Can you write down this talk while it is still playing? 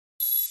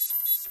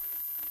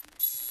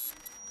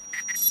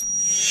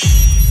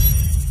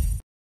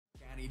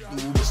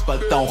Du bist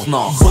bald auch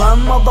noch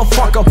dran,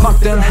 Motherfucker,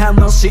 pack den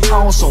Hennessy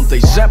aus und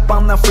ich sepp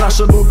an der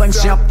Flasche, du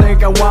denkst, ja,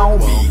 Digga, wow,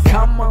 wie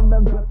kann man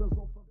denn bitte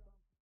so...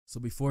 So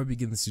before we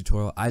begin this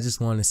tutorial, I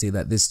just want to say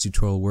that this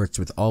tutorial works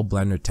with all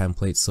Blender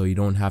templates, so you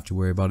don't have to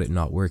worry about it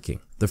not working.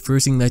 The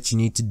first thing that you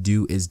need to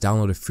do is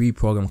download a free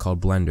program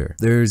called Blender.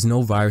 There's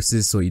no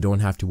viruses, so you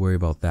don't have to worry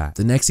about that.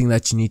 The next thing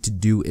that you need to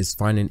do is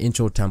find an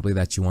intro template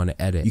that you want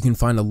to edit. You can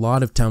find a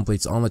lot of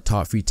templates on the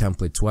Top Free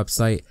Templates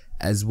website,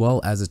 as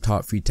well as the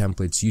Top Free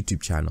Templates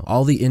YouTube channel.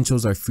 All the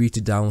intros are free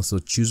to download, so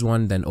choose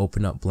one, then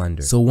open up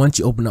Blender. So once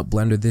you open up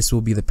Blender, this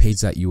will be the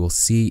page that you will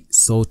see.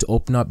 So to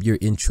open up your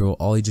intro,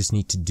 all you just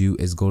need to do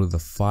is go to the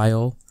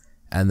file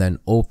and then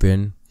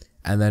open,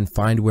 and then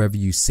find wherever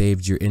you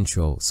saved your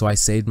intro. So I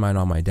saved mine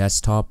on my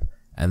desktop,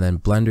 and then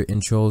Blender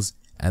intros,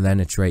 and then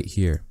it's right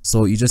here.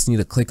 So you just need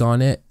to click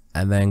on it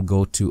and then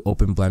go to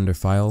open Blender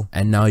file,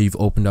 and now you've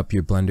opened up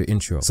your Blender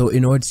intro. So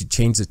in order to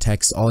change the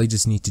text, all you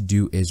just need to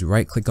do is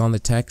right click on the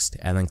text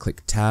and then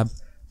click tab,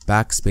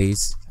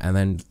 backspace, and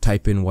then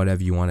type in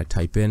whatever you want to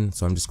type in.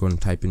 So I'm just going to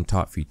type in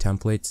Top Free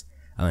Templates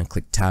and then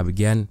click tab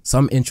again.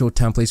 Some intro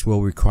templates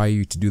will require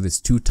you to do this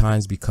 2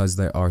 times because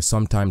there are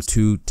sometimes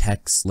 2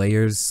 text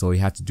layers, so you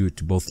have to do it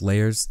to both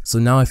layers. So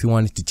now if you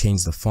wanted to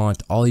change the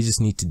font, all you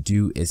just need to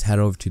do is head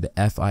over to the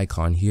F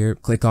icon here,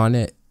 click on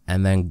it,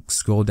 and then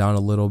scroll down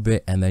a little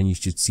bit, and then you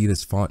should see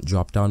this font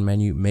drop down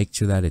menu. Make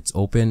sure that it's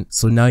open.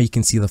 So now you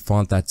can see the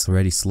font that's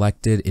already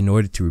selected. In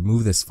order to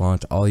remove this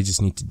font, all you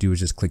just need to do is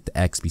just click the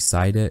X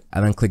beside it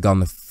and then click on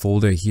the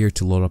folder here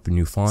to load up a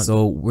new font.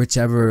 So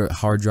whichever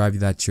hard drive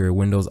that your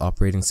Windows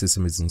operating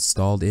system is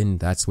installed in,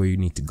 that's where you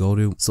need to go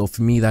to. So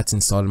for me, that's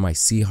installed in my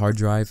C hard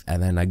drive,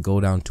 and then I go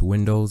down to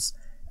Windows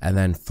and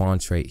then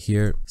fonts right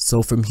here.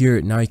 So from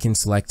here, now you can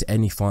select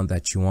any font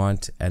that you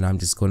want, and I'm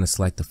just going to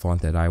select the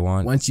font that I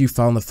want. Once you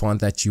found the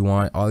font that you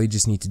want, all you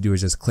just need to do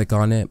is just click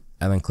on it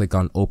and then click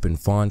on open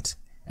font,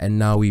 and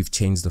now we've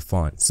changed the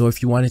font. So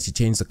if you wanted to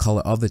change the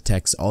color of the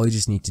text, all you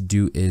just need to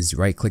do is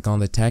right click on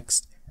the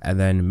text and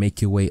then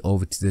make your way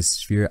over to this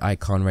sphere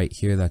icon right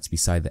here that's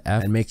beside the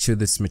F, and make sure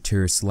this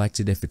material is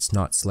selected. If it's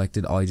not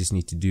selected, all you just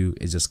need to do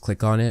is just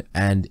click on it.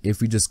 And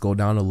if we just go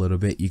down a little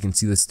bit, you can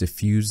see this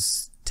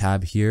diffuse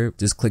tab here.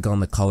 Just click on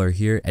the color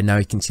here, and now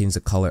you can change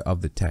the color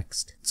of the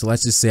text. So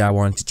let's just say I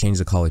wanted to change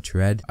the color to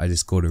red. I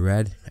just go to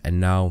red, and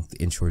now the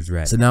intro is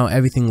red. So now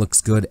everything looks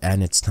good,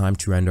 and it's time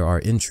to render our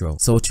intro.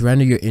 So to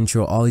render your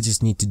intro, all you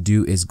just need to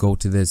do is go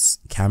to this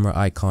camera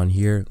icon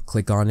here,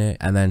 click on it,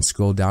 and then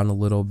scroll down a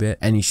little bit,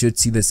 and you should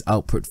see this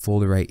output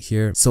folder right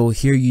here. So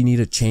here you need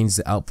to change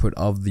the output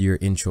of your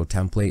intro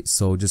template.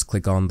 So just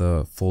click on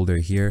the folder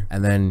here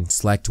and then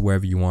select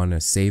wherever you want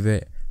to save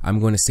it. I'm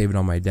going to save it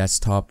on my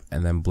desktop,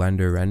 and then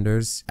Blender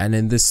renders, and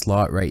in this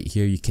slot right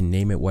here you can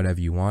name it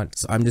whatever you want.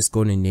 So I'm just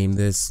going to name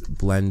this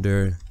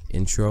Blender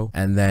intro,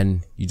 and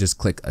then you just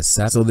click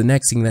accept. So the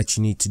next thing that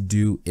you need to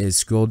do is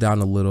scroll down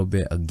a little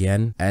bit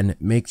again and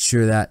make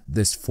sure that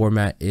this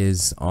format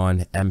is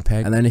on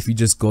MPEG, and then if you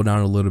just go down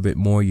a little bit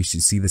more, you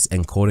should see this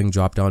encoding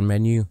drop down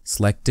menu.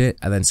 Select it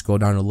and then scroll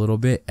down a little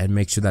bit and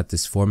make sure that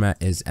this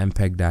format is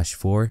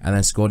MPEG-4, and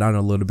then scroll down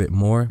a little bit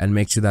more and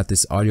make sure that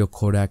this audio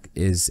codec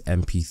is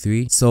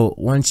MP3. So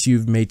once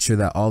you've made sure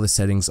that all the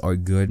settings are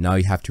good, now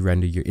you have to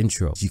render your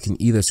intro. You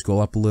can either scroll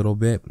up a little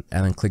bit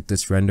and then click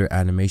this render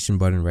animation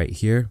button right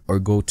here, or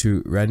go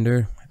to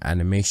render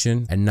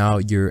animation, and now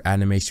your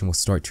animation will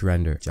start to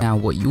render. Now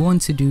what you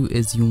want to do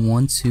is you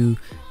want to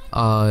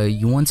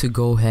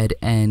go ahead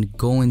and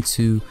go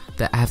into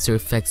the After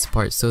Effects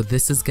part. So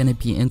this is going to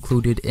be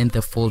included in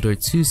the folder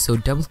too, so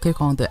double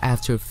click on the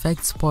After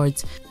Effects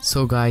part.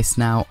 So guys,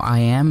 now I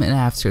am in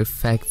After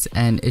Effects,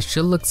 and it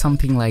should look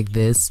something like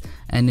this,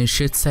 and it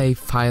should say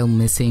file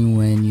missing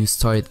when you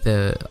start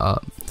the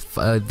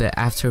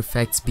After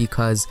Effects,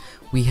 because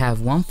we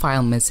have one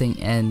file missing,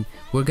 and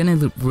we're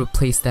gonna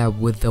replace that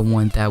with the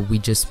one that we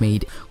just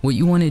made. What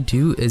you want to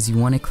do is you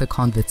want to click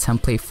on the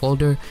template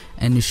folder,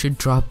 and it should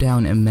drop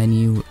down a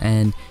menu,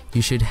 and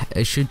it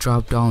should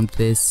drop down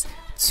this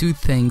 2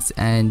 things,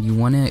 and you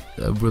want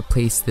to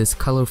replace this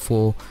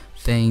colorful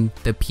thing,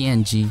 the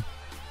PNG.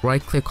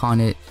 Right click on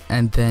it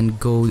and then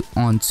go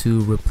on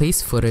to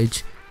replace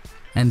footage,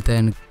 and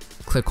then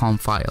click on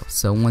file.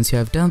 So once you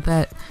have done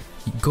that,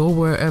 go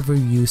wherever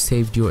you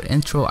saved your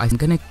intro. I'm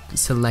gonna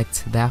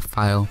select that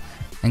file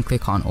and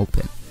click on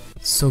open.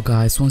 So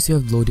guys, once you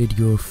have loaded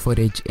your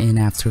footage in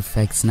After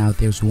Effects, now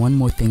there's one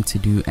more thing to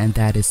do, and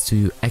that is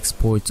to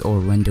export or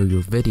render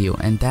your video,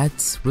 and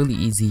that's really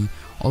easy.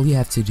 All you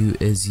have to do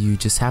is you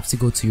just have to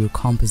go to your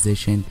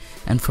composition,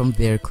 and from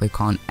there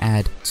click on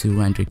add to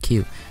render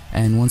queue,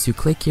 and once you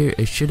click here,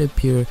 it should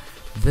appear,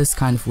 this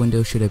kind of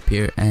window should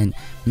appear, and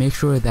make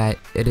sure that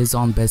it is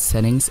on best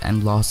settings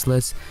and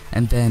lossless,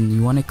 and then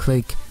you want to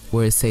click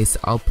where it says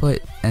output,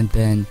 and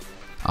then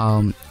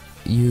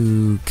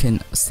you can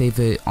save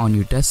it on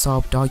your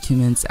desktop,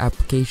 documents,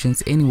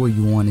 applications, anywhere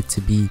you want it to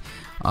be,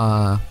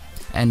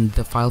 and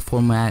the file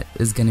format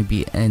is going to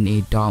be in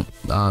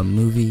a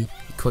movie,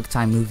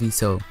 QuickTime movie,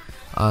 so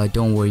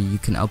don't worry, you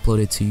can upload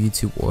it to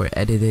YouTube or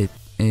edit it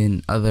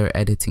in other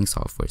editing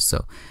software.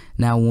 So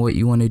now what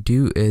you want to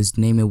do is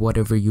name it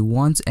whatever you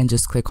want and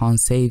just click on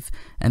save,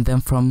 and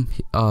then from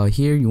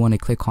here you want to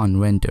click on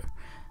render,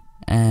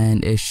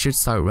 and it should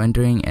start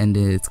rendering, and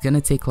it's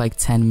gonna take like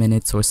 10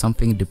 minutes or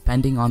something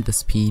depending on the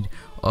speed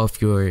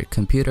of your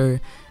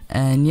computer.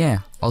 And yeah,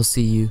 I'll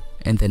see you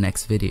in the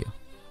next video.